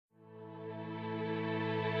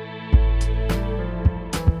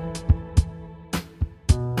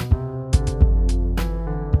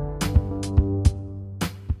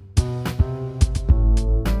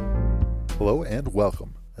Hello and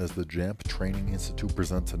welcome as the JAMP Training Institute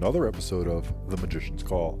presents another episode of The Magician's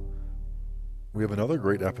Call. We have another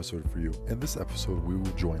great episode for you. In this episode, we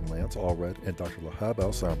will join Lance Allred and Dr. Lahab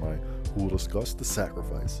Al-Samarrai, who will discuss the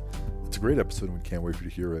sacrifice. It's a great episode and we can't wait for you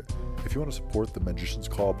to hear it. If you want to support the Magician's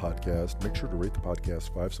Call podcast, make sure to rate the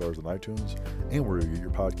podcast 5 stars on iTunes and wherever you get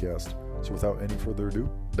your podcast. So without any further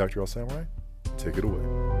ado, Dr. Al-Samarrai, take it away.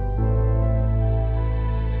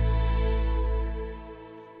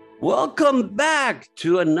 Welcome back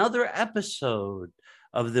to another episode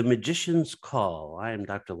of The Magician's Call. I am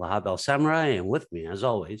Dr. Lahab Al-Samarrai, and with me, as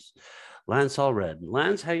always, Lance Allred.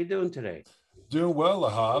 Lance, how you doing today? Doing well,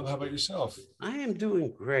 Lahab. How about yourself? I am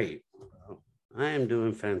doing great. I am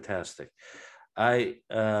doing fantastic. I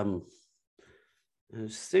was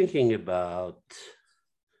thinking about,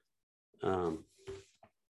 I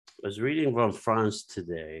was reading von Franz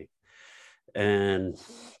today, and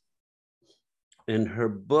in her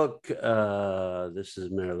book, this is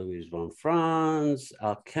Mary Louise von Franz,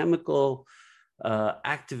 Alchemical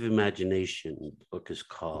Active Imagination, the book is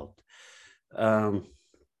called. On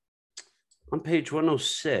page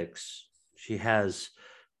 106, she has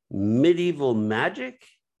medieval magic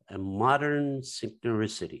and modern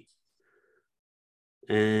synchronicity.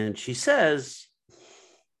 And she says,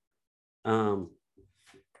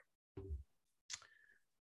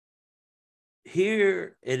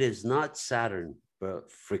 here it is not Saturn,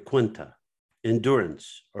 but frequenta,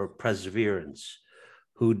 endurance or perseverance,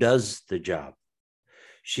 who does the job.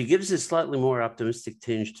 She gives a slightly more optimistic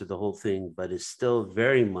tinge to the whole thing, but is still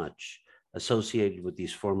very much associated with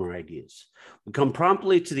these former ideas. We come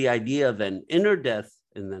promptly to the idea of an inner death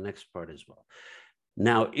in the next part as well.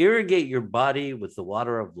 Now, irrigate your body with the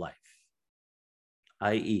water of life,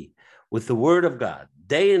 i.e., with the word of God,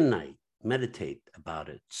 day and night. Meditate about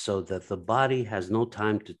it so that the body has no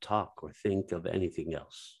time to talk or think of anything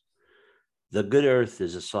else. The good earth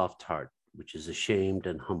is a soft heart, which is ashamed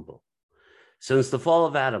and humble. Since the fall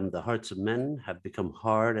of Adam, the hearts of men have become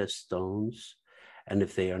hard as stones, and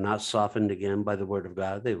if they are not softened again by the word of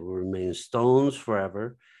God, they will remain stones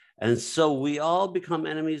forever. And so we all become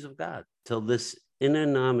enemies of God till this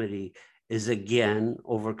inanimity is again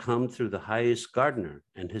overcome through the highest gardener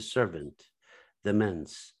and his servant, the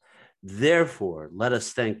men's. Therefore, let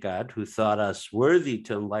us thank God who thought us worthy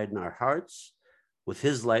to enlighten our hearts with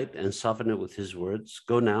his light and soften it with his words.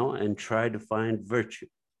 Go now and try to find virtue.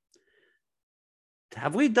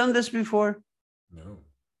 Have we done this before? No.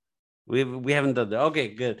 We haven't done that.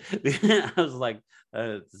 Okay, good. I was like,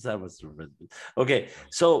 okay,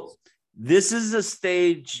 so this is a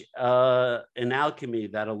stage in alchemy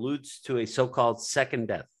that alludes to a so-called second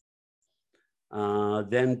death.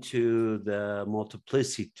 Then to the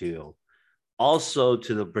multiplicitio, also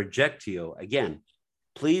to the projectio. Again,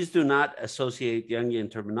 please do not associate Jungian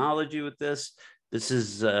terminology with this. This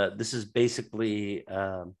is basically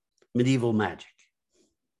medieval magic.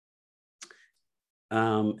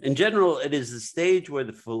 In general, it is the stage where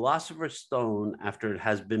the philosopher's stone, after it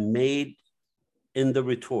has been made in the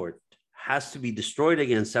retort, has to be destroyed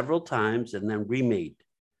again several times and then remade.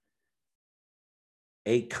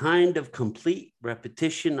 A kind of complete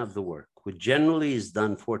repetition of the work, which generally is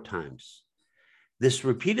done 4 times. This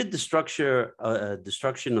repeated destruction of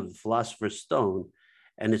the philosopher's stone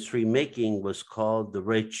and its remaking was called the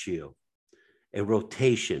ratio, a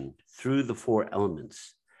rotation through the 4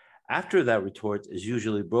 elements. After that retort is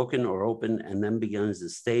usually broken or open, and then begins the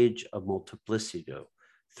stage of multiplicitio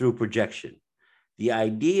through projection. The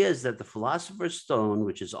idea is that the philosopher's stone,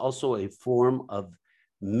 which is also a form of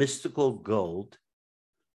mystical gold,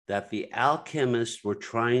 that the alchemists were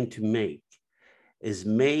trying to make, is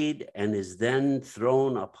made and is then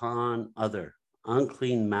thrown upon other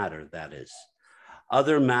unclean matter, that is,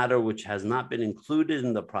 other matter which has not been included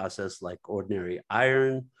in the process, like ordinary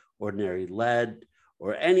iron, ordinary lead,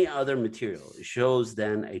 or any other material. It shows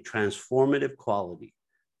then a transformative quality,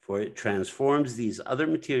 for it transforms these other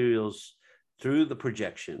materials through the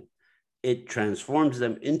projection. It transforms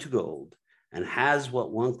them into gold and has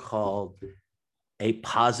what one called a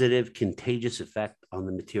positive contagious effect on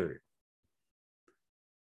the material.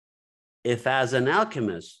 If as an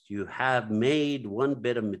alchemist, you have made one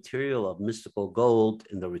bit of material of mystical gold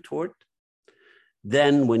in the retort,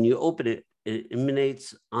 then when you open it, it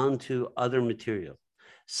emanates onto other material.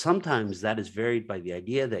 Sometimes that is varied by the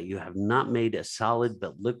idea that you have not made a solid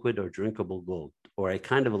but liquid or drinkable gold, or a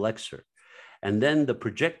kind of elixir. And then the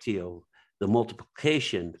projectio, the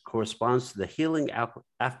multiplication, corresponds to the healing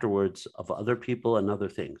afterwards of other people and other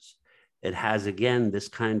things. It has, again, this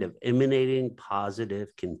kind of emanating,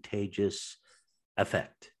 positive, contagious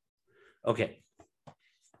effect. Okay.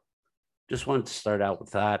 Just wanted to start out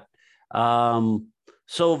with that.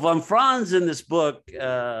 So von Franz in this book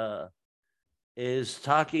is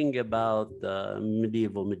talking about the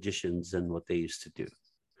medieval magicians and what they used to do,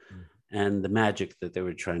 and the magic that they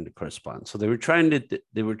were trying to correspond. So they were trying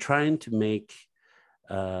to make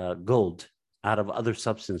gold out of other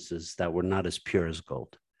substances that were not as pure as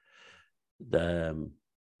gold.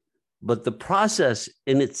 But the process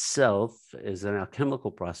in itself is an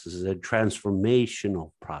alchemical process, is a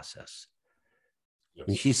transformational process. Yes.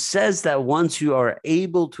 And she says that once you are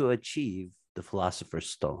able to achieve the philosopher's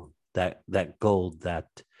stone, that gold, then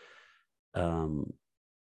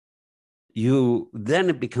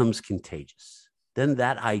it becomes contagious. Then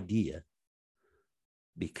that idea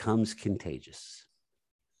becomes contagious.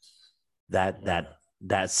 That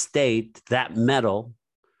state, that metal,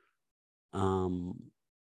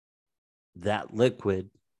 that liquid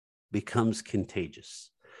becomes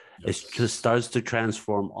contagious. Yes. It just starts to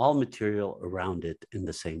transform all material around it in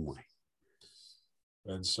the same way.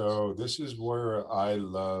 And so this is where I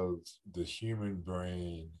love the human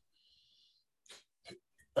brain.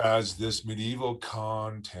 As this medieval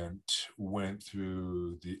content went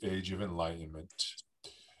through the Age of Enlightenment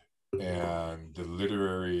and the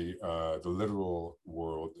literal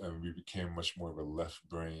world, and we became much more of a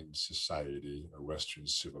left-brained society, a Western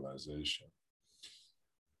civilization,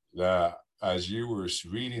 that as you were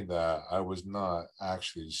reading that, I was not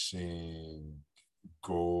actually seeing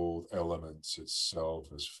gold elements itself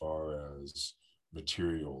as far as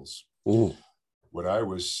materials. Ooh. What I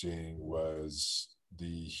was seeing was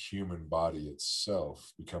the human body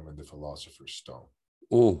itself becoming the philosopher's stone.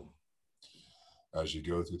 Ooh. As you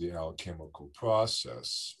go through the alchemical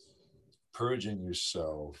process, purging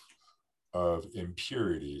yourself of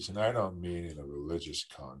impurities, and I don't mean in a religious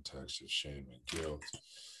context of shame and guilt,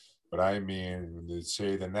 but I mean, when they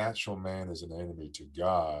say the natural man is an enemy to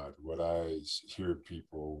God, what I hear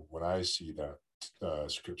people, when I see that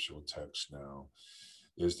scriptural text now,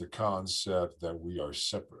 is the concept that we are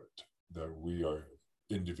separate, that we are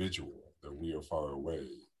individual, that we are far away.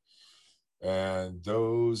 And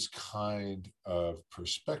those kind of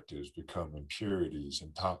perspectives become impurities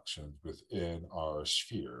and toxins within our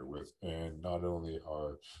sphere, within not only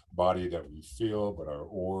our body that we feel, but our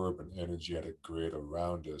orb and energetic grid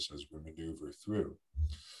around us as we maneuver through.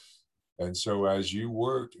 And so as you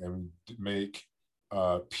work and make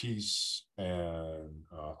peace and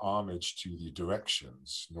homage to the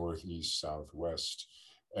directions, northeast, southwest,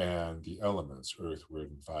 and the elements, earth, wind,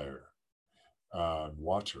 and fire,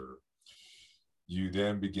 water, you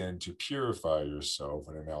then begin to purify yourself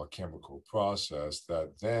in an alchemical process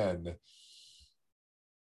that then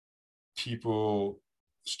people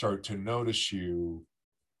start to notice you,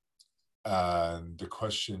 and the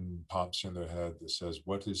question pops in their head that says,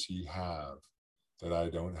 what does he have that I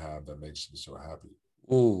don't have that makes him so happy?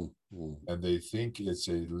 And they think it's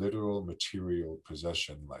a literal material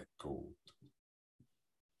possession like gold.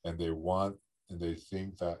 And they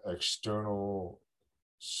think that external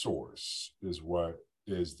source is what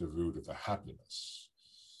is the root of the happiness,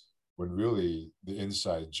 when really the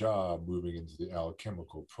inside job moving into the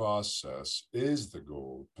alchemical process is the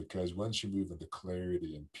gold. Because once you move into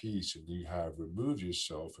clarity and peace and you have removed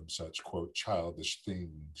yourself from such, quote, childish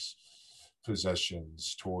things,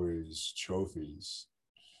 possessions, toys, trophies,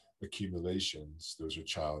 accumulations, those are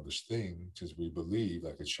childish things, because we believe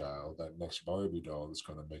like a child that next Barbie doll is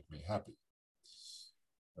going to make me happy.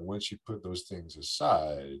 And once you put those things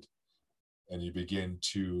aside and you begin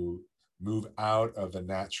to move out of the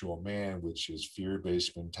natural man, which is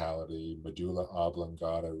fear-based mentality, medulla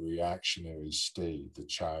oblongata, reactionary state, the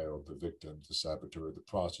child, the victim, the saboteur, the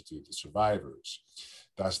prostitute, the survivors,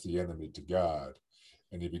 that's the enemy to God.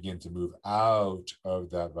 And you begin to move out of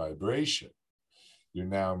that vibration, you're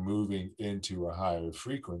now moving into a higher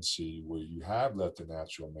frequency where you have left the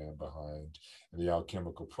natural man behind, and the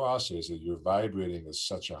alchemical process that you're vibrating at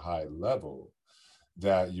such a high level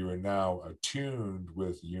that you are now attuned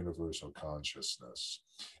with universal consciousness.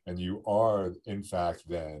 And you are, in fact,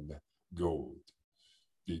 then gold,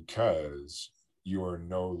 because you are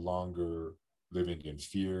no longer living in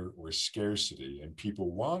fear or scarcity. And people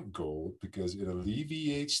want gold because it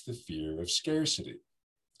alleviates the fear of scarcity.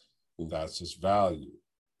 That's its value.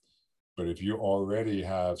 But if you already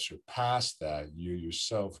have surpassed that, you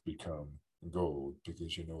yourself become gold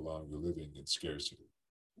because you're no longer living in scarcity.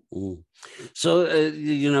 So,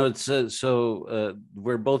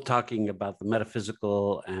 we're both talking about the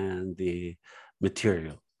metaphysical and the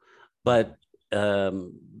material, but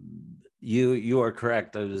you are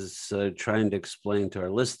correct. I was trying to explain to our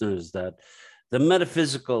listeners that The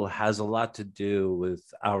metaphysical has a lot to do with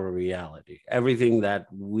our reality. Everything that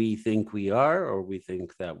we think we are, or we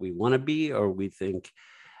think that we want to be, or we think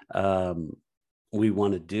we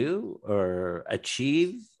want to do, or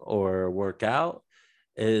achieve, or work out,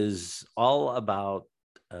 is all about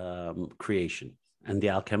creation and the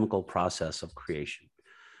alchemical process of creation.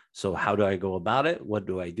 So how do I go about it? What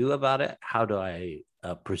do I do about it? How do I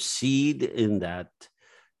proceed in that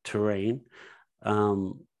terrain?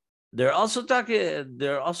 They're also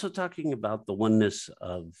talking about the oneness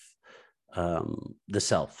of the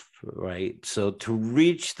self, right? So to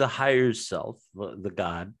reach the higher self, the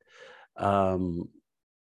God,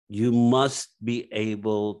 you must be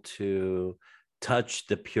able to touch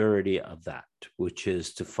the purity of that, which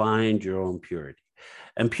is to find your own purity.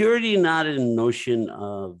 And purity, not in the notion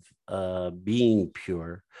of being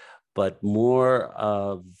pure, but more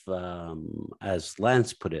of, as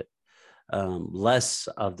Lance put it, less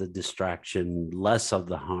of the distraction, less of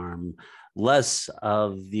the harm, less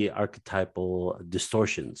of the archetypal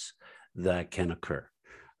distortions that can occur.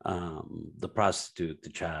 The prostitute, the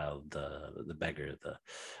child, the beggar,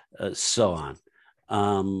 so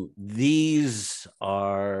on. These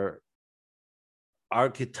are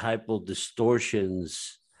archetypal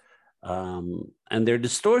distortions, and they're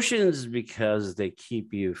distortions because they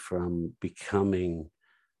keep you from becoming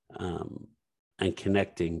and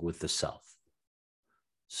connecting with the self.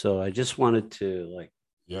 So I just wanted to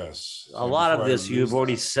yes, a lot of this you've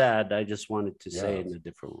already said. I just wanted to say it in a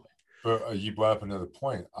different way. But you brought up another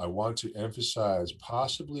point. I want to emphasize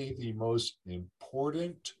possibly the most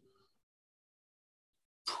important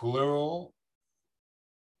plural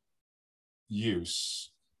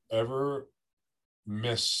use ever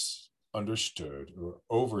misunderstood or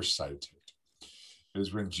oversighted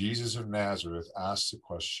is when Jesus of Nazareth asks the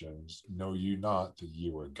questions, "Know you not that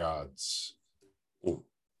you are gods?" Mm.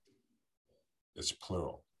 It's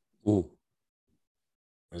plural. Mm.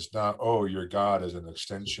 It's not, oh, your God is an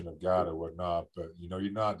extension of God or whatnot, but you're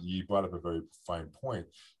not, you brought up a very fine point.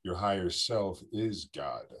 Your higher self is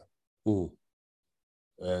God. Mm.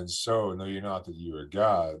 And so, no, you're not that you are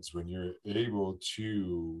gods. When you're able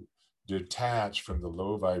to detach from the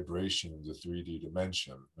low vibration of the 3D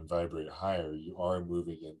dimension and vibrate higher, you are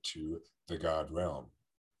moving into the God realm,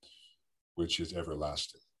 which is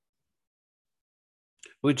everlasting.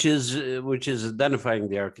 Which is identifying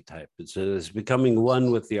the archetype. It's becoming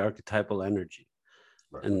one with the archetypal energy,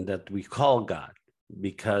 right. And that we call God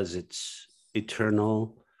because it's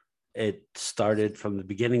eternal. It started from the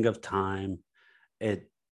beginning of time. It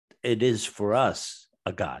is for us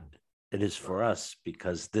a God. It is for us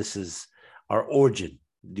because this is our origin,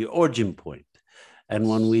 the origin point. And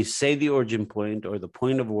when we say the origin point or the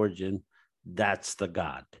point of origin, that's the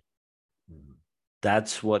God.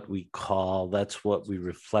 That's what we call, that's what we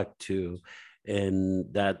reflect to,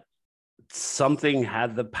 and that something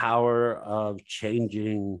had the power of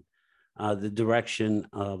changing the direction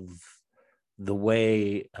of the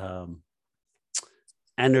way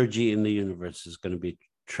energy in the universe is going to be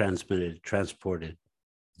transmitted, transported,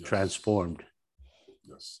 yes. Transformed.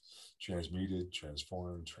 Yes, transmuted,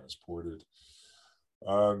 transformed, transported.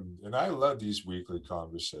 And I love these weekly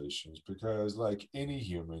conversations because, like any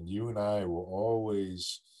human, you and I will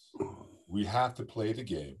always, we have to play the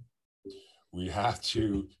game. We have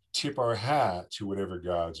to tip our hat to whatever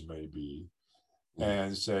gods may be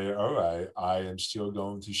and say, all right, I am still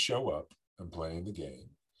going to show up and playing the game.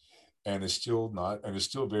 And it's still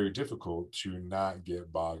very difficult to not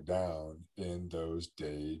get bogged down in those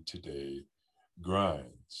day-to-day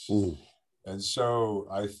grinds. Mm. And so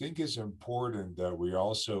I think it's important that we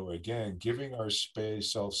also, again, giving our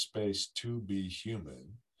self space to be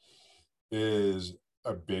human is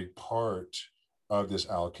a big part of this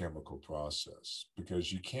alchemical process,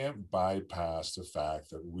 because you can't bypass the fact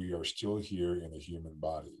that we are still here in a human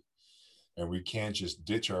body. And we can't just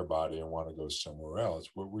ditch our body and want to go somewhere else.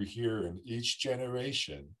 What we hear in each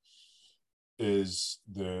generation is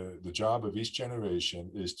the job of each generation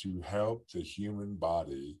is to help the human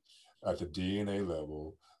body at the DNA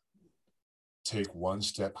level take one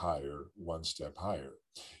step higher, one step higher.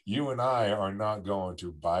 You and I are not going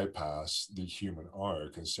to bypass the human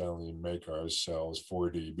arc and suddenly make ourselves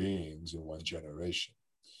 4D beings in one generation.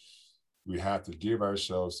 We have to give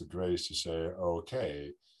ourselves the grace to say,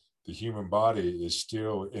 okay, the human body is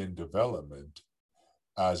still in development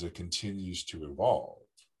as it continues to evolve.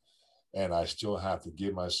 And I still have to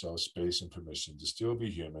give myself space and permission to still be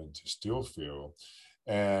human, to still feel.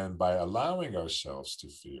 And by allowing ourselves to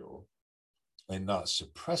feel and not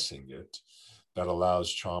suppressing it, that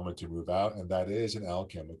allows trauma to move out. And that is an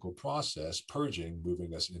alchemical process, purging,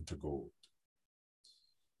 moving us into gold.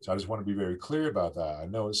 So I just want to be very clear about that. I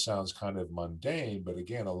know it sounds kind of mundane, but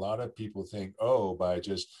again, a lot of people think, oh, by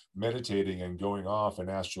just meditating and going off and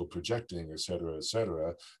astral projecting, et cetera,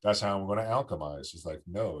 that's how I'm going to alchemize. It's like,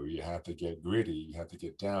 no, you have to get gritty. You have to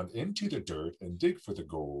get down into the dirt and dig for the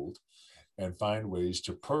gold and find ways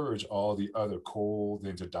to purge all the other coal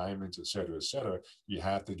into diamonds, et cetera, et cetera. You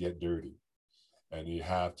have to get dirty. And you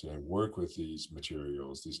have to work with these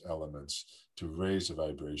materials, these elements, to raise the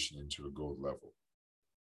vibration into a gold level.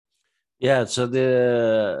 Yeah. So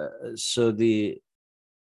the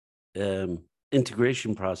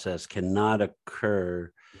integration process cannot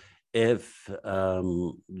occur if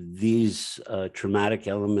these traumatic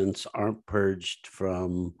elements aren't purged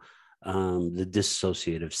from the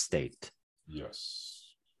dissociative state.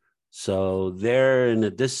 Yes. So they're in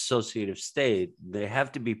a dissociative state. They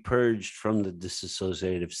have to be purged from the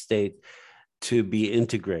dissociative state to be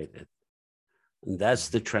integrated. And that's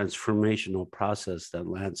the transformational process that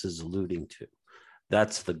Lance is alluding to.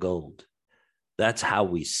 That's the gold. That's how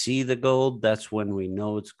we see the gold. That's when we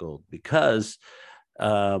know it's gold, because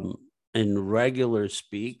in regular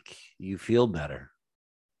speak, you feel better.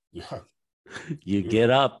 Yeah. You get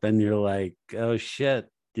up and you're like, oh shit,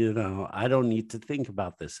 I don't need to think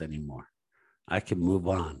about this anymore. I can move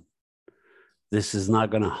on. This is not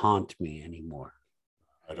going to haunt me anymore.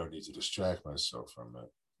 I don't need to distract myself from it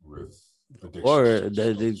with addiction. Or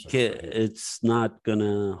it's not going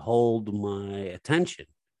to hold my attention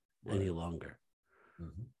any longer.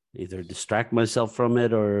 Mm-hmm. Either distract myself from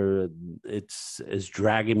it, or it's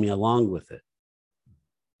dragging me along with it.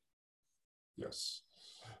 Yes.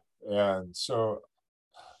 And so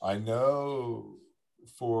I know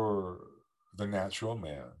for the natural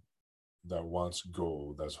man that wants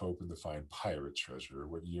gold, that's hoping to find pirate treasure,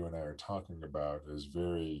 what you and I are talking about is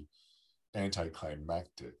very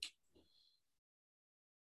anticlimactic.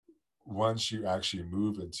 Once you actually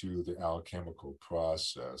move into the alchemical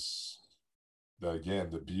process, again,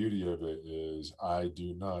 the beauty of it is I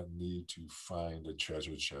do not need to find a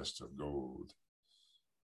treasure chest of gold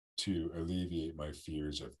to alleviate my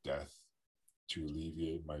fears of death, to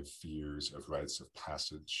alleviate my fears of rites of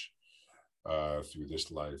passage through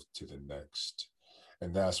this life to the next.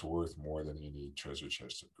 And that's worth more than any treasure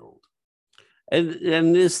chest of gold.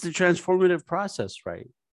 And it's the transformative process, right?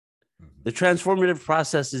 Mm-hmm. The transformative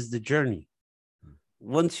process is the journey. Mm-hmm.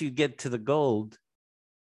 Once you get to the gold,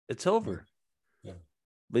 it's over. Yeah.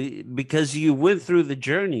 But because you went through the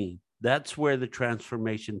journey, that's where the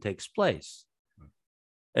transformation takes place.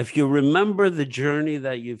 If you remember the journey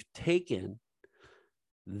that you've taken,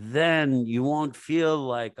 then you won't feel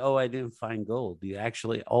like, oh, I didn't find gold. You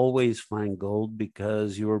actually always find gold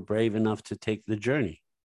because you were brave enough to take the journey.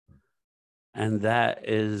 And that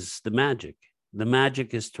is the magic. The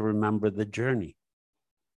magic is to remember the journey.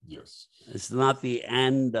 Yes. It's not the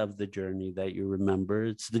end of the journey that you remember.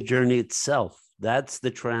 It's the journey itself. That's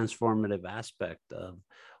the transformative aspect of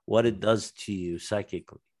what it does to you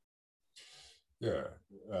psychically. Yeah,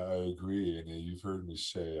 I agree. And you've heard me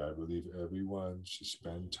say, I believe everyone should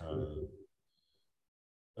spend time,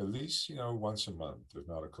 at least, once a month, if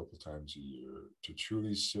not a couple times a year, to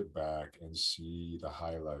truly sit back and see the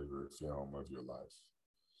highlight film of your life,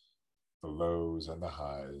 the lows and the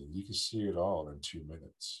highs. You can see it all in 2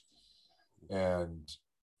 minutes. And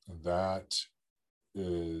that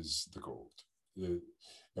is the gold.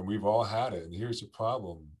 And we've all had it. And here's the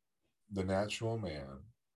problem. The natural man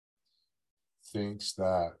thinks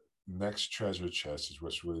that next treasure chest is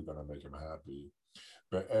what's really going to make him happy.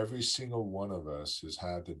 But every single one of us has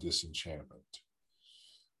had the disenchantment.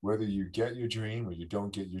 Whether you get your dream or you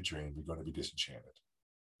don't get your dream, you're going to be disenchanted.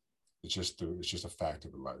 It's just a fact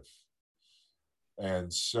of life.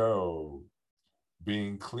 And so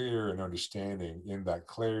being clear and understanding in that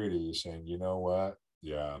clarity is saying, you know what?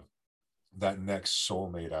 Yeah, that next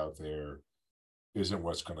soulmate out there isn't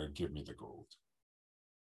what's going to give me the gold.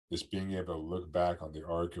 It's being able to look back on the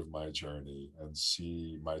arc of my journey and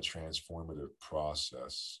see my transformative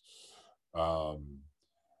process,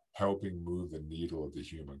 helping move the needle of the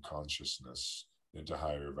human consciousness into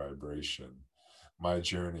higher vibration. My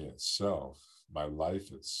journey itself, my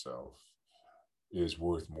life itself, is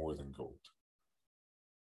worth more than gold.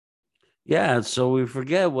 Yeah, so we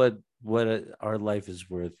forget what our life is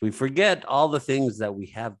worth. We forget all the things that we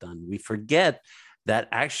have done. We forget that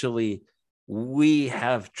actually we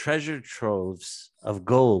have treasure troves of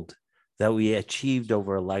gold that we achieved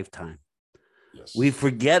over a lifetime. Yes. We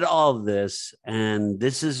forget all of this, and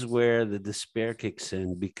this is where the despair kicks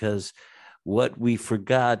in, because what we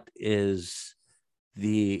forgot is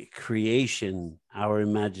the creation, our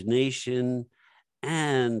imagination,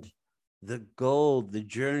 and the goal, the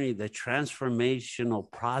journey, the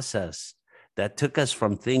transformational process that took us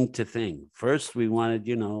from thing to thing. First, we wanted,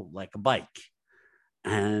 like a bike,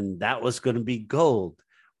 and that was going to be gold,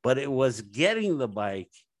 but it was getting the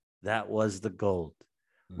bike that was the gold.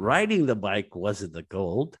 Riding the bike wasn't the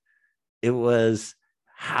gold. It was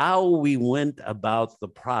how we went about the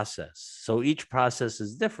process. So each process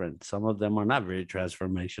is different. Some of them are not very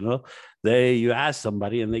transformational. You ask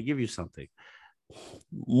somebody and they give you something.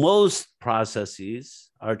 Most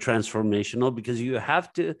processes are transformational because you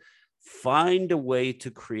have to find a way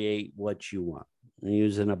to create what you want. I'm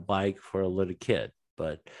using a bike for a little kid,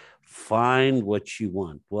 but find what you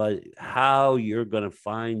want, how you're going to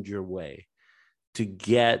find your way to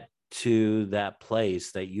get to that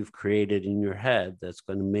place that you've created in your head that's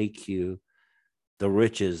going to make you the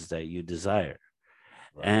riches that you desire.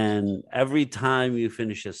 Right. And every time you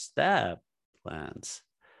finish a step, Lance,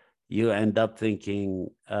 you end up thinking,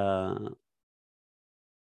 oh,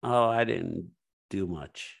 I didn't do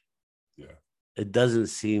much. Yeah. It doesn't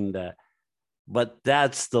seem that, but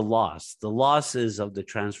that's the loss. The loss is of the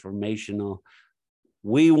transformational.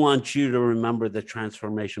 We want you to remember the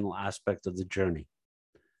transformational aspect of the journey.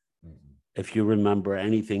 Mm-hmm. If you remember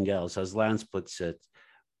anything else, as Lance puts it,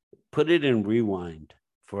 put it in rewind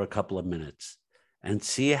for a couple of minutes and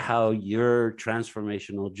see how your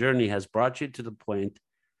transformational journey has brought you to the point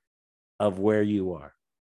of where you are.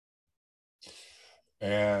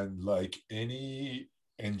 And like any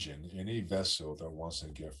engine, any vessel that wants to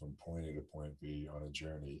get from point A to point B on a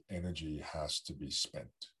journey, energy has to be spent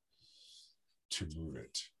to move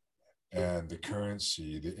it. And the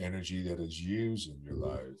currency, the energy that is used in your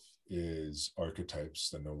life is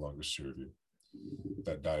archetypes that no longer serve you,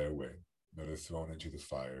 that die away, that are thrown into the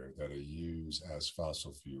fire, that are used as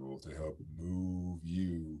fossil fuel to help move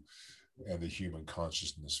you and the human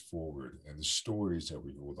consciousness forward, and the stories that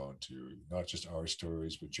we hold on to, not just our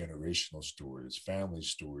stories, but generational stories, family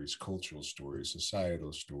stories, cultural stories,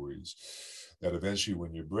 societal stories, that eventually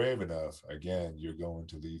when you're brave enough, again, you're going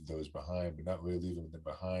to leave those behind, but not really leaving them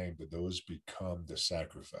behind, but those become the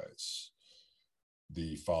sacrifice,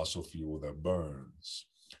 the fossil fuel that burns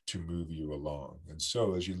to move you along. And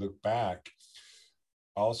so as you look back,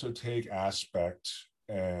 also take aspect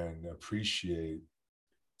and appreciate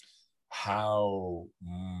how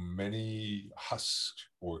many husks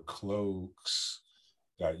or cloaks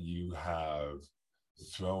that you have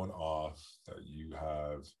thrown off, that you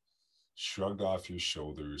have shrugged off your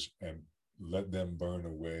shoulders and let them burn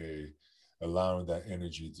away, allowing that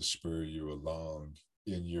energy to spur you along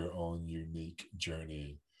in your own unique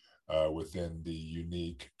journey within the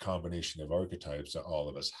unique combination of archetypes that all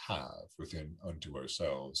of us have within unto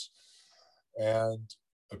ourselves. And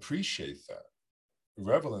appreciate that.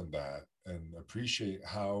 Revel in that and appreciate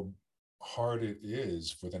how hard it is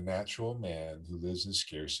for the natural man who lives in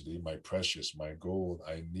scarcity. My precious, my gold,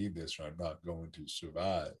 I need this or I'm not going to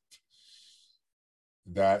survive.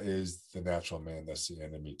 That is the natural man, that's the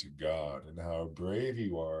enemy to God. And how brave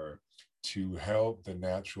you are to help the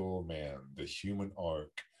natural man, the human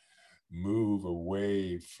arc, move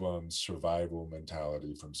away from survival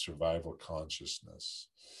mentality, from survival consciousness,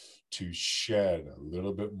 to shed a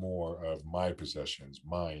little bit more of my possessions,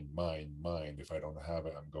 mine. If I don't have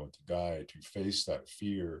it, I'm going to die. To face that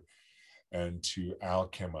fear and to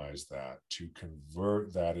alchemize that, to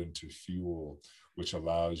convert that into fuel, which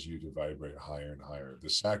allows you to vibrate higher and higher. The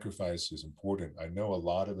sacrifice is important. I know a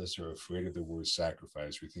lot of us are afraid of the word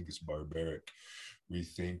sacrifice. We think it's barbaric. We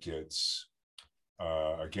think it's,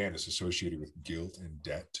 again, it's associated with guilt and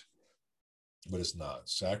debt, but it's not.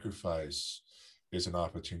 Sacrifice is an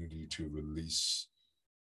opportunity to release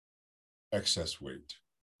excess weight.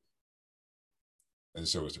 And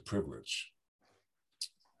so it's a privilege.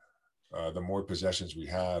 The more possessions we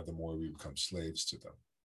have, the more we become slaves to them,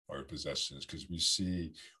 our possessions, because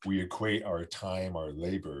we equate our time, our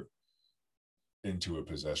labor into a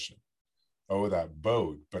possession. Oh, that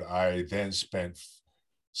boat, but I then spent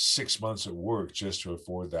 6 months at work just to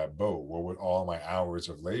afford that boat. What would all my hours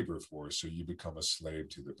of labor for? So you become a slave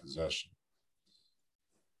to the possession.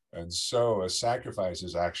 And so a sacrifice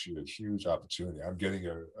is actually a huge opportunity. I'm getting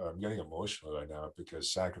emotional right now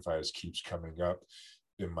because sacrifice keeps coming up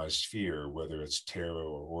in my sphere, whether it's tarot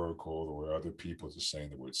or oracle or other people just saying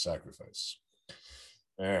the word sacrifice.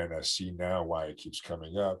 And I see now why it keeps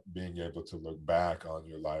coming up, being able to look back on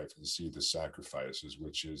your life and see the sacrifices,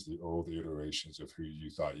 which is the old iterations of who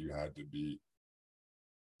you thought you had to be,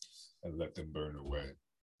 and let them burn away.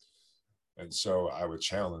 And so I would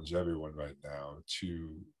challenge everyone right now to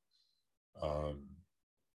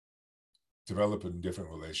develop a different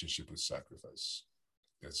relationship with sacrifice.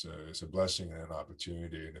 it's a blessing and an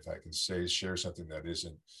opportunity. And if I can share something that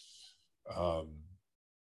isn't um,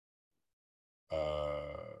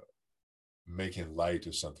 making light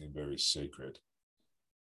of something very sacred.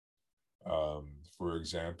 For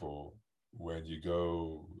example, when you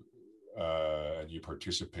go and you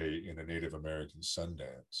participate in a Native American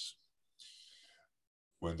Sundance,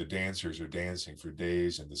 when the dancers are dancing for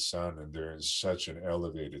days in the sun and they're in such an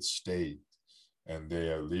elevated state, and they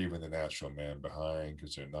are leaving the natural man behind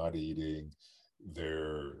because they're not eating,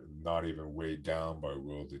 they're not even weighed down by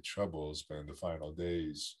worldly troubles, but in the final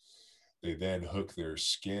days, they then hook their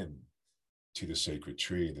skin to the sacred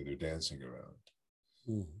tree that they're dancing around.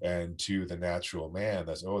 Mm-hmm. And to the natural man,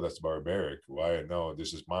 that's barbaric. Why? No,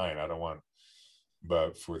 this is mine. I don't want.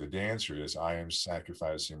 But for the dancers, I am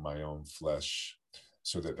sacrificing my own flesh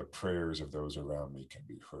so that the prayers of those around me can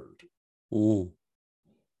be heard. Mm.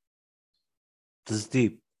 This is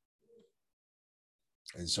deep.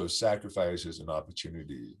 And so sacrifice is an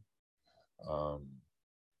opportunity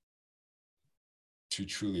to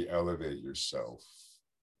truly elevate yourself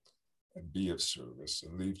and be of service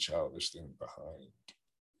and leave childish things behind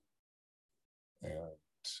and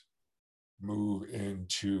move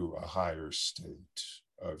into a higher state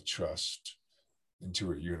of trust,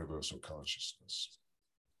 into a universal consciousness.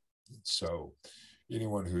 So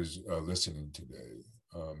anyone who's listening today,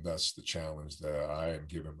 that's the challenge that I am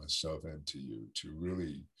giving myself and to you, to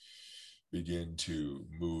really begin to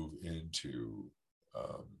move into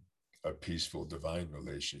a peaceful divine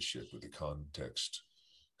relationship with the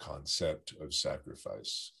concept of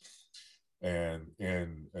sacrifice. And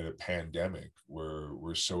in a pandemic where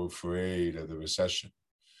we're so afraid of the recession,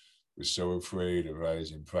 we're so afraid of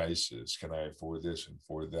rising prices. Can I afford this and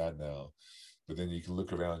afford that now? But then you can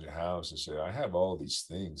look around your house and say, I have all these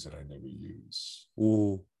things that I never use.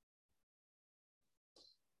 Ooh.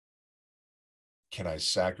 Can I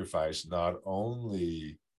sacrifice not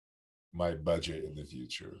only my budget in the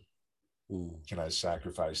future? Ooh. Can I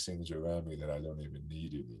sacrifice things around me that I don't even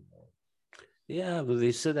need anymore? Yeah, but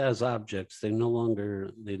they sit as objects. They no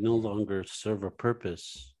longer serve a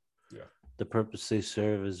purpose. Yeah. The purpose they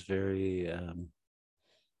serve is very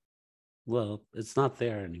well, it's not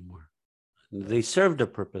there anymore. They served a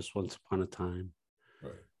purpose once upon a time.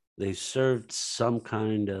 Right. They served some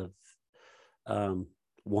kind of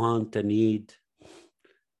want and need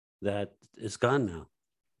that is gone now.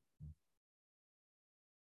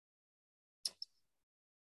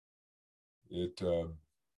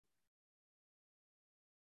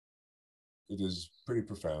 It is pretty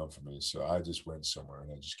profound for me. So I just went somewhere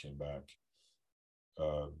and I just came back.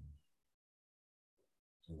 And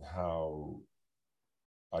how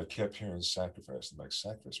I kept hearing sacrifice. I'm like,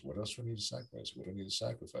 sacrifice? What else do I need to sacrifice? What do I need to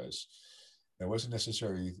sacrifice? And it wasn't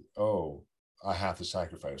necessarily, oh, I have to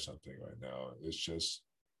sacrifice something right now. It's just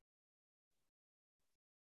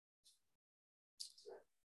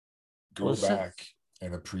go back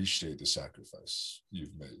and appreciate the sacrifice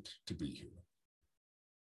you've made to be here.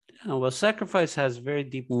 Yeah, well, sacrifice has very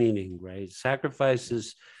deep meaning, right? Sacrifice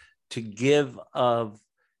is to give of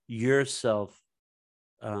yourself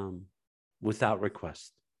without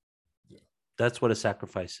request. Yeah. That's what a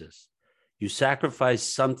sacrifice is. You sacrifice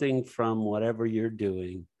something from whatever you're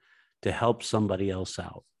doing to help somebody else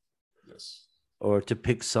out. Yes. Or to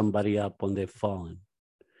pick somebody up when they've fallen.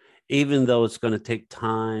 Even though it's going to take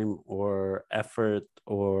time or effort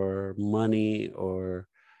or money or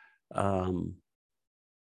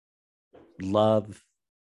love,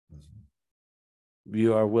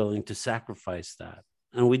 you are willing to sacrifice that.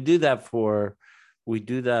 And we do that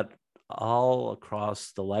all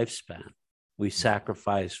across the lifespan. We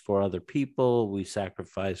sacrifice for other people. We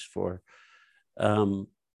sacrifice for,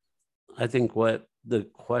 I think what the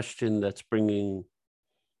question that's bringing,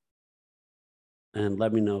 and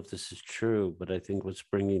let me know if this is true, but I think what's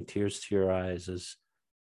bringing tears to your eyes is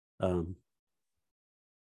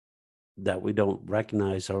that we don't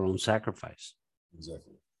recognize our own sacrifice.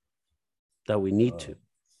 Exactly. That we need to.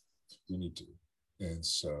 We need to. And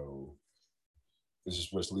so this is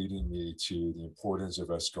what's leading me to the importance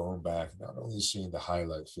of us going back, not only seeing the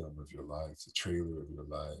highlight film of your life, the trailer of your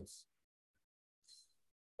life,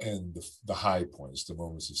 and the high points, the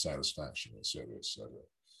moments of satisfaction, et cetera,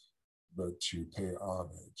 but to pay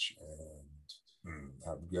homage and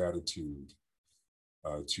have gratitude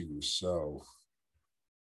to yourself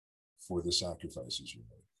for the sacrifices you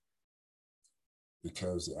made.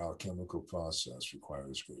 Because the alchemical process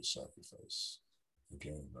requires great sacrifice.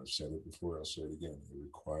 Again, I've said it before, I'll say it again. It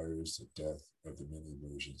requires the death of the many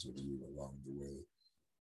versions of you along the way.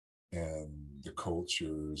 And the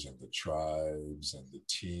cultures and the tribes and the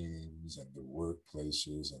teams and the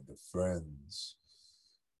workplaces and the friends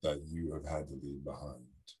that you have had to leave behind,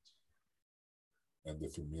 and the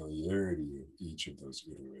familiarity of each of those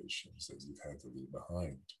iterations that you've had to leave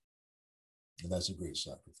behind. And that's a great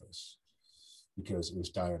sacrifice, because it was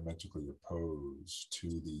diametrically opposed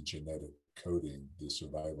to the genetic coding, the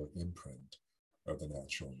survival imprint of the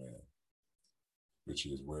natural man, which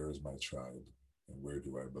is, where is my tribe and where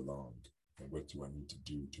do I belong? And what do I need to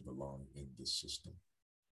do to belong in this system?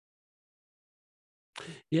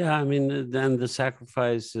 Yeah, I mean, then the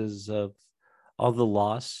sacrifices of all the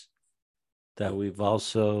loss that we've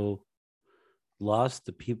also lost,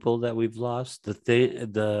 the people that we've lost,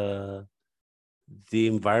 the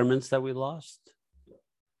environments that we lost,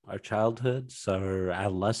 our childhoods, our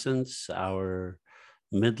adolescence, our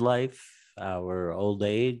midlife, our old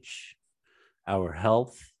age, our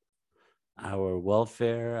health, our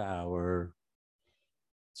welfare, our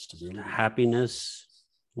Stability. happiness.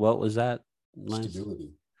 What was that, Lance?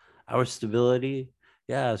 Stability. Our stability.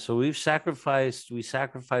 Yeah, so we sacrifice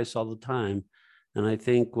all the time. And I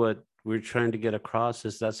think what we're trying to get across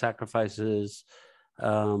is that sacrifice is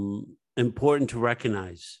important to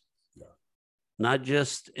recognize. Yeah. Not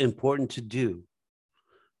just important to do,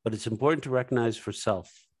 but it's important to recognize for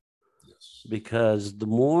self. Yes. Because the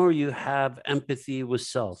more you have empathy with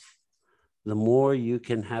self, the more you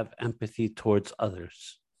can have empathy towards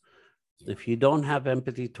others. Yeah. If you don't have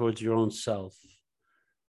empathy towards your own self,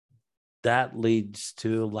 that leads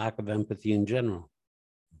to a lack of empathy in general.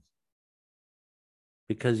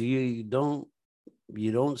 Because you don't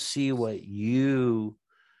see what you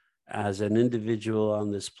as an individual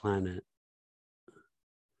on this planet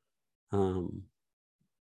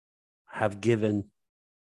have given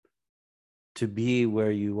to be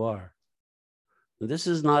where you are. This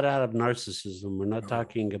is not out of narcissism. We're not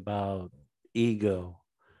talking about ego.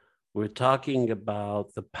 We're talking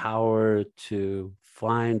about the power to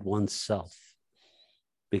find oneself,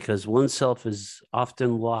 because oneself is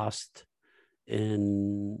often lost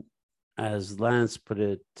in, as Lance put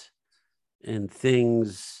it, in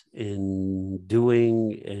things, in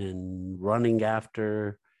doing, in running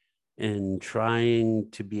after, in trying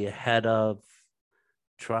to be ahead of,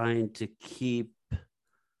 trying to keep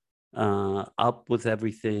up with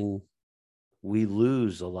everything. We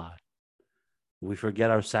lose a lot. We forget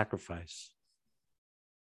our sacrifice.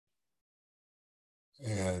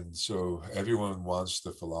 And so everyone wants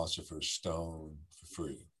the philosopher's stone for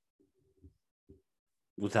free.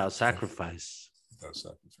 Without sacrifice. Without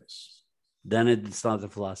sacrifice. Then it's not the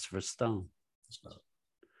philosopher's stone. It's not.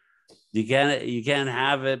 You can't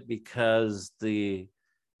have it, because the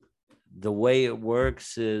way it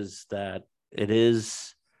works is that it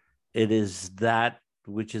is that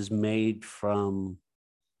which is made from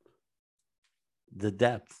the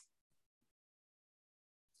depth.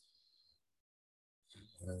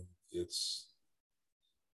 And it's,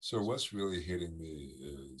 so what's really hitting me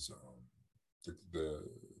is the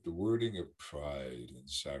wording of pride and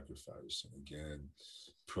sacrifice. And again,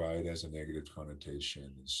 pride has a negative connotation,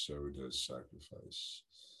 and so does sacrifice.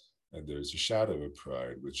 And there's a shadow of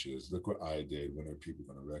pride, which is, look what I did, when are people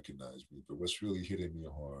going to recognize me? But what's really hitting me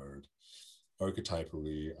hard,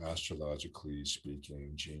 archetypally, astrologically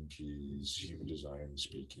speaking, gene keys, human design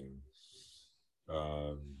speaking,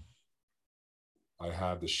 I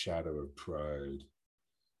have the shadow of pride,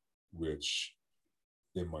 which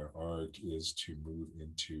in my arc is to move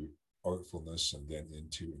into artfulness and then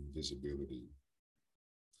into invisibility.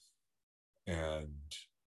 And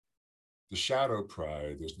the shadow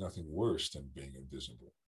pride, there's nothing worse than being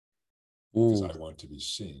invisible. Because I want to be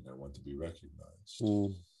seen, I want to be recognized.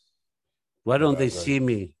 Why don't they see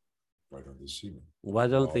me? Why don't they see me? Why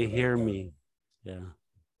don't they hear me? Yeah.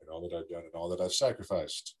 And all that I've done and all that I've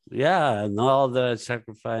sacrificed. Yeah, and all that I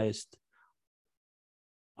sacrificed.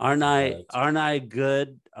 Aren't I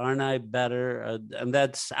good? Aren't I better? And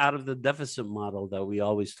that's out of the deficit model that we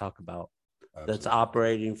always talk about. Absolutely. That's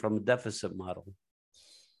operating from a deficit model.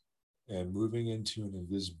 And moving into an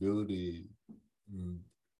invisibility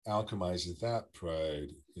alchemizes that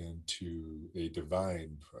pride into a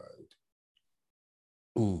divine pride,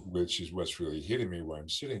 which is what's really hitting me where I'm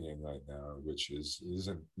sitting in right now, which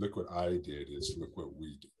isn't look what I did, is look what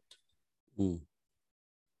we did.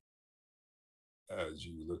 As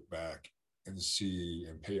you look back and see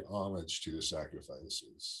and pay homage to the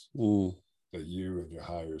sacrifices that you and your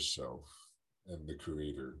higher self and the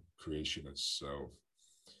creation itself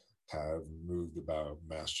have moved about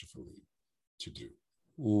masterfully to do.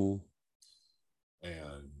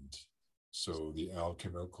 And so the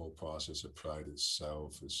alchemical process of pride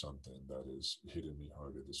itself is something that is hitting me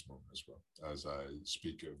hard at this moment as well, as I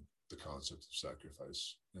speak of the concept of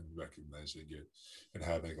sacrifice and recognizing it and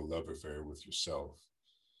having a love affair with yourself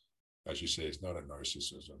As you say, it's not a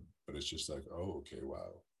narcissism, but it's just like, oh, okay,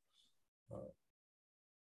 wow. Uh,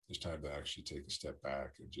 it's time to actually take a step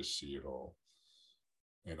back and just see it all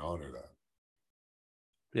and honor that.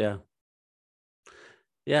 Yeah.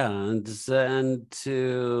 Yeah. And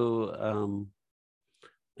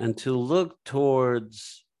to look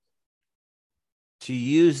towards, to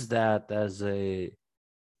use that as a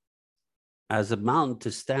mountain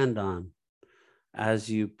to stand on as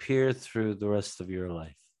you peer through the rest of your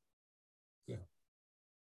life. Yeah.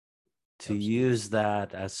 To Absolutely. use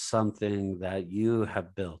that as something that you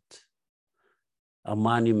have built, a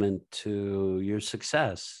monument to your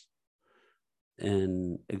success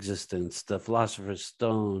in existence. The Philosopher's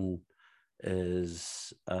Stone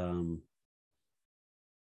is the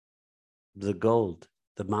gold,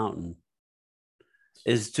 the mountain,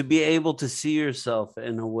 is to be able to see yourself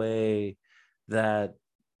in a way that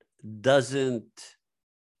doesn't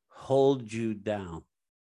hold you down.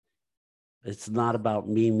 It's not about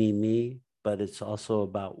me, but it's also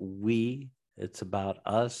about we. It's about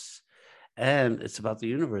us. And it's about the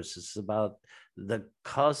universe. It's about the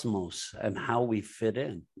cosmos and how we fit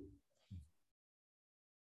in.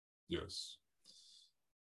 Yes.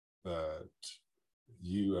 That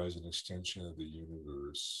you, as an extension of the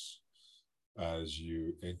universe, as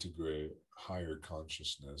you integrate higher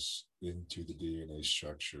consciousness into the DNA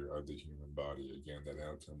structure of the human body, again, that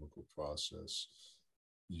alchemical process,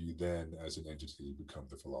 you then, as an entity, become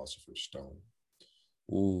the Philosopher's Stone.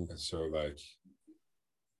 Mm. And so, like,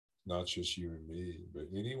 not just you and me, but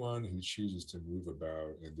anyone who chooses to move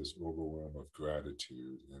about in this overwhelm of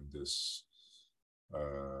gratitude and this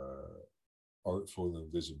artful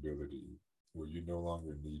invisibility where you no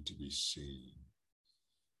longer need to be seen,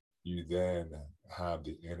 you then have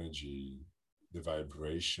the energy, the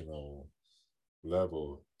vibrational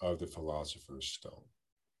level of the Philosopher's Stone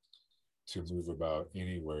to move about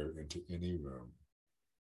anywhere into any room.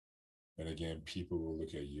 And again, people will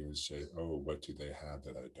look at you and say, oh, what do they have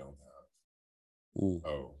that I don't have? Mm.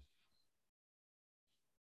 Oh.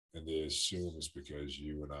 And they assume it's because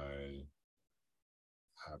you and I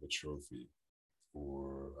have a trophy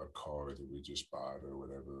or a car that we just bought or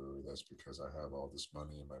whatever. That's because I have all this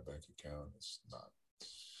money in my bank account. It's not.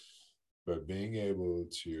 But being able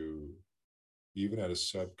to, even at a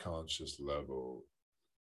subconscious level,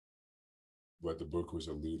 what the book was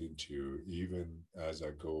alluding to, even as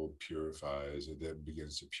that gold purifies, it then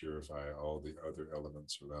begins to purify all the other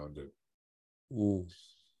elements around it. Mm.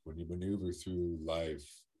 When you maneuver through life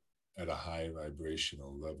at a high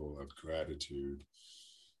vibrational level of gratitude,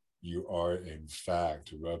 you are in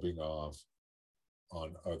fact rubbing off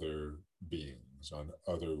on other beings, on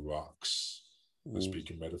other rocks. I'm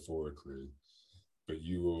speaking metaphorically, but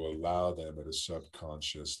you will allow them at a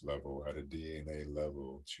subconscious level, at a DNA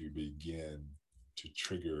level, to begin to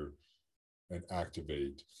trigger and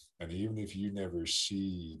activate. And even if you never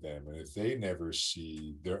see them, and if they never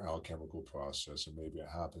see their alchemical process, and maybe it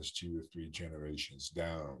happens 2 or 3 generations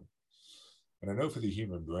down. And I know for the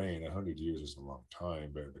human brain, 100 years is a long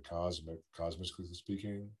time, but cosmically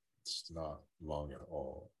speaking, it's not long at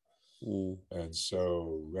all. Mm. And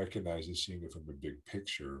so recognizing, seeing it from a big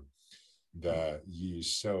picture, that you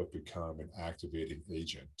yourself become an activating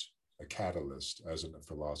agent, a catalyst, as in a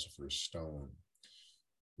Philosopher's Stone,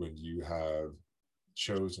 when you have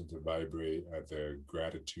chosen to vibrate at the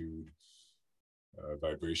gratitude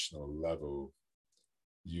vibrational level.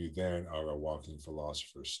 You then are a walking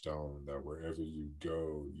Philosopher's Stone, that wherever you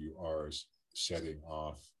go, you are setting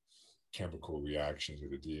off chemical reactions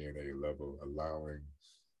at the DNA level, allowing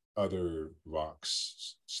other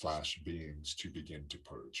rocks / beings to begin to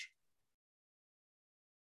purge.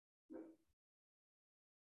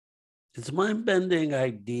 It's a mind-bending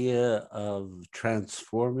idea of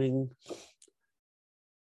transforming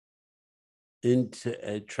into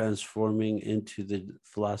the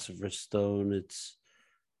Philosopher's Stone. It's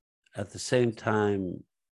at the same time,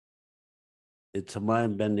 it's a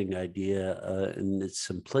mind-bending idea in its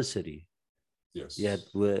simplicity. Yes. Yet,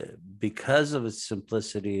 because of its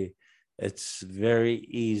simplicity, it's very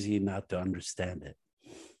easy not to understand it.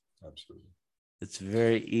 Absolutely. It's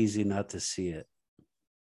very easy not to see it.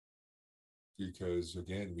 Because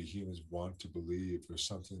again, we humans want to believe there's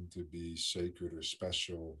something to be sacred or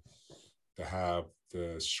special. To have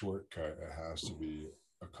the shortcut, it has to be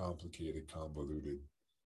a complicated, convoluted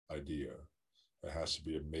idea. It has to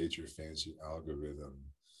be a major fancy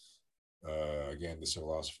algorithm. Again, the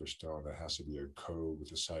Philosopher's Stone, it has to be a code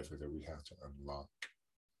with a cipher that we have to unlock.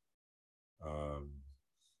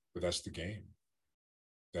 But that's the game.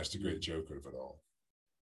 That's the great joke of it all.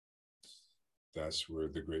 That's where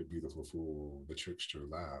the great beautiful fool, the trickster,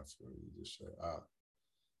 laughs. Where you just say,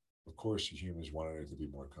 Of course, the humans wanted it to be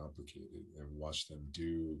more complicated and watch them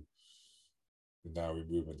do. And now we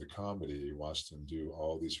move into comedy, watch them do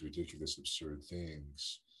all these ridiculous, absurd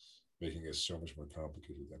things, making it so much more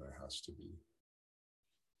complicated than it has to be.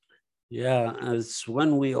 Yeah, it's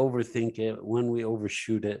when we overthink it, when we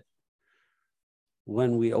overshoot it,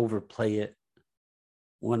 when we overplay it,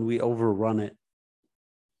 when we overrun it.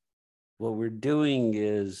 What we're doing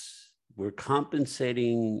is we're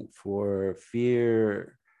compensating for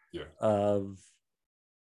fear Yeah. of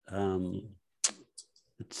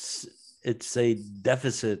it's a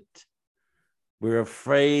deficit. We're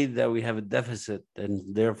afraid that we have a deficit,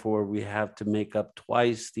 and therefore we have to make up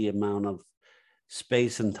twice the amount of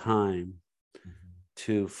space and time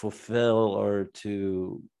to fulfill or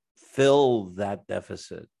to fill that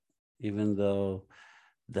deficit, even though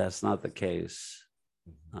that's not the case.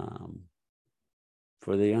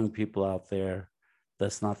 For the young people out there,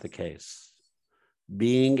 that's not the case.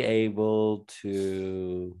 Being able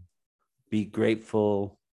to be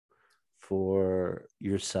grateful for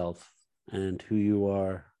yourself and who you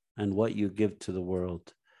are and what you give to the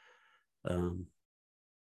world.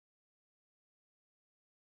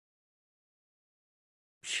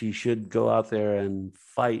 She should go out there and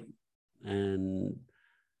fight and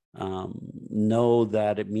know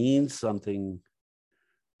that it means something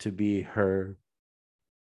to be her.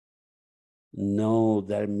 Know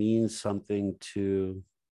that it means something to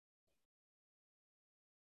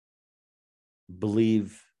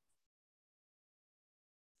believe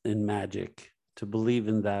in magic, to believe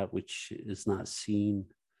in that which is not seen,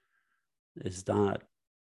 is not,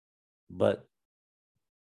 but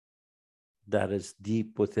that is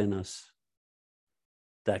deep within us,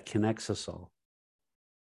 that connects us all.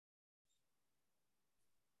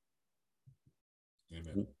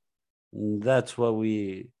 Amen. That's what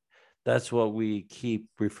we keep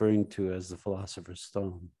referring to as the philosopher's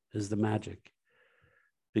stone, is the magic,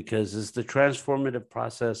 because it's the transformative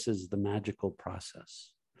process, is the magical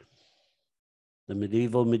process. The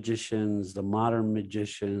medieval magicians, the modern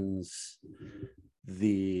magicians,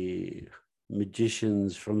 the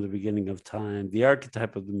magicians from the beginning of time, the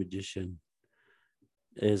archetype of the magician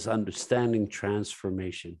is understanding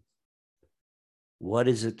transformation. What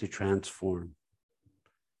is it to transform?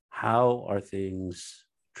 How are things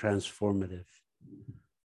transformative?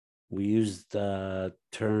 We used the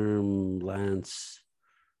term, Lance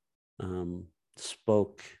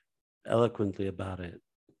spoke eloquently about it,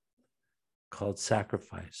 called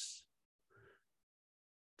sacrifice.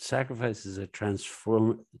 Sacrifice is a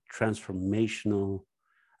transformational,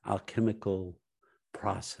 alchemical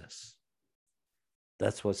process.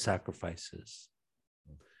 That's what sacrifice is.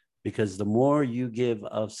 Because the more you give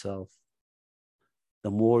of self,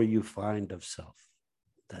 the more you find of self.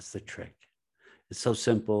 That's the trick. It's so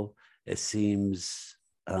simple. It seems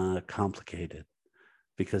complicated,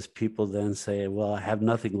 because people then say, well, I have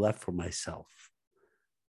nothing left for myself.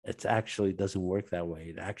 It actually doesn't work that way.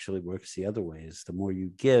 It actually works the other way. Is the more you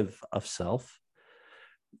give of self,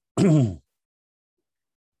 of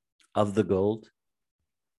the gold,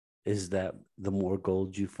 is that the more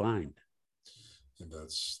gold you find. And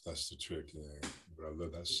that's the trick. But I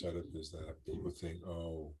love that setup is that people think,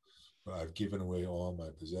 oh, well, I've given away all my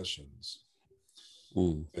possessions.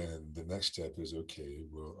 Then the next step is, okay,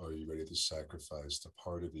 well, are you ready to sacrifice the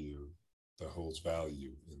part of you that holds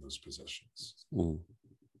value in those possessions?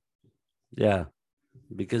 Yeah,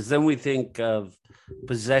 because then we think of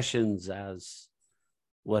possessions as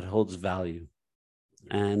what holds value.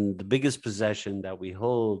 And the biggest possession that we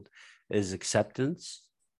hold is acceptance,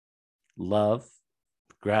 love,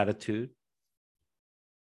 gratitude,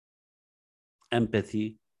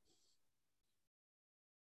 empathy,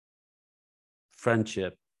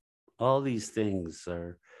 friendship. All these things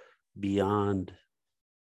are beyond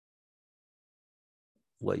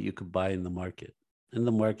what you could buy in the market. In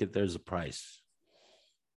the market, there's a price.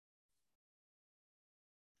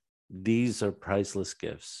 These are priceless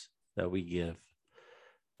gifts that we give.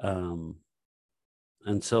 And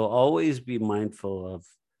so always be mindful of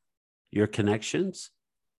your connections,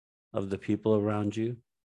 of the people around you,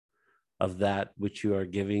 of that which you are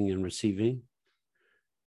giving and receiving,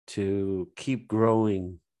 to keep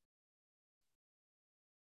growing,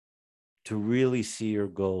 to really see your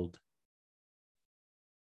gold,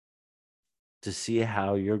 to see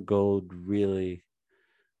how your gold really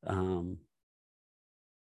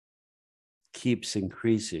keeps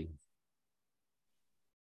increasing.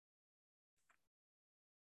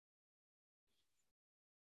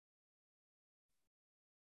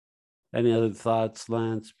 Any other thoughts,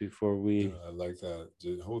 Lance, before we... I like that.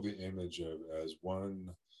 To hold the image of as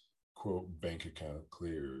one, quote, bank account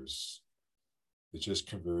clears, It's just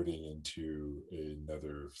converting into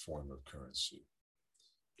another form of currency.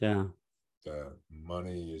 Yeah. That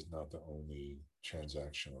money is not the only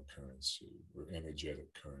transactional currency or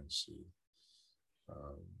energetic currency.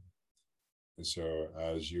 And so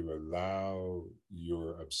as you allow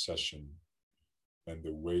your obsession and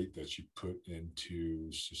the weight that you put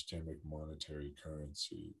into systemic monetary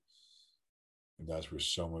currency, and that's where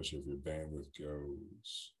so much of your bandwidth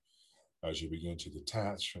goes. As you begin to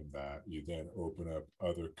detach from that, you then open up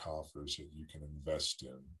other coffers that you can invest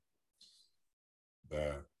in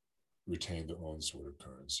that retain their own sort of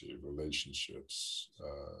currency, relationships,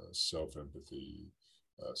 self-empathy,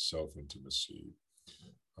 self-intimacy,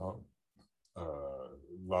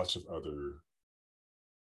 lots of other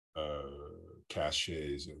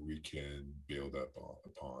caches that we can build up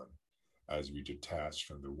upon as we detach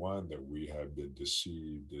from the one that we have been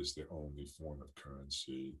deceived is the only form of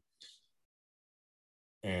currency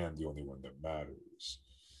and the only one that matters.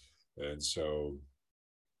 And so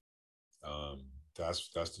that's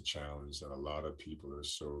the challenge, that a lot of people are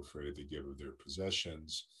so afraid to give of their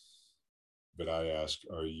possessions. But I ask,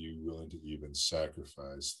 are you willing to even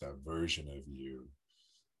sacrifice that version of you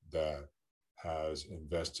that has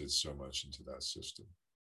invested so much into that system?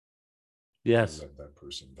 Yes. And let that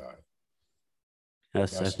person die.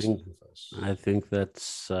 Yes, That's I think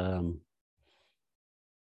that's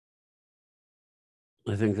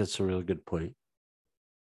a really good point.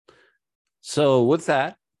 So with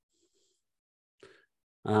that,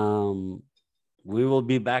 we will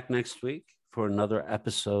be back next week for another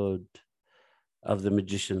episode of The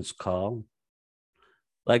Magician's Call.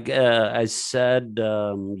 Like I said,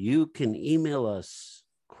 you can email us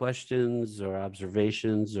questions or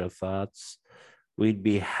observations or thoughts. We'd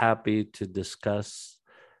be happy to discuss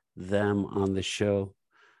them on the show.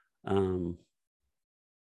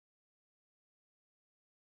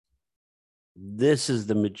 This is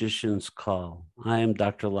The Magician's Call. I am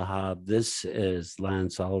Dr. Lahab. This is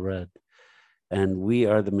Lance Allred, and we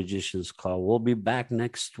are The Magician's Call. We'll be back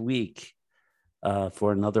next week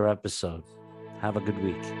for another episode. Have a good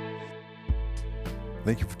week.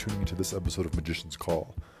 Thank you for tuning into this episode of Magician's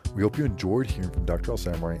Call. We hope you enjoyed hearing from Dr.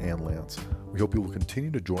 Al-Samarrai and Lance. We hope you will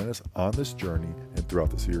continue to join us on this journey and throughout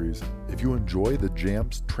the series. If you enjoy the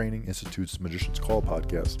JAMS Training Institute's Magician's Call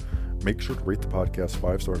podcast, make sure to rate the podcast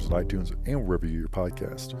 5 stars on iTunes and wherever you hear your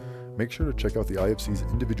podcast. Make sure to check out the IFC's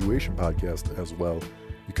Individuation podcast as well.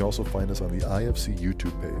 You can also find us on the IFC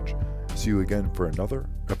YouTube page. See you again for another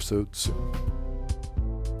episode soon.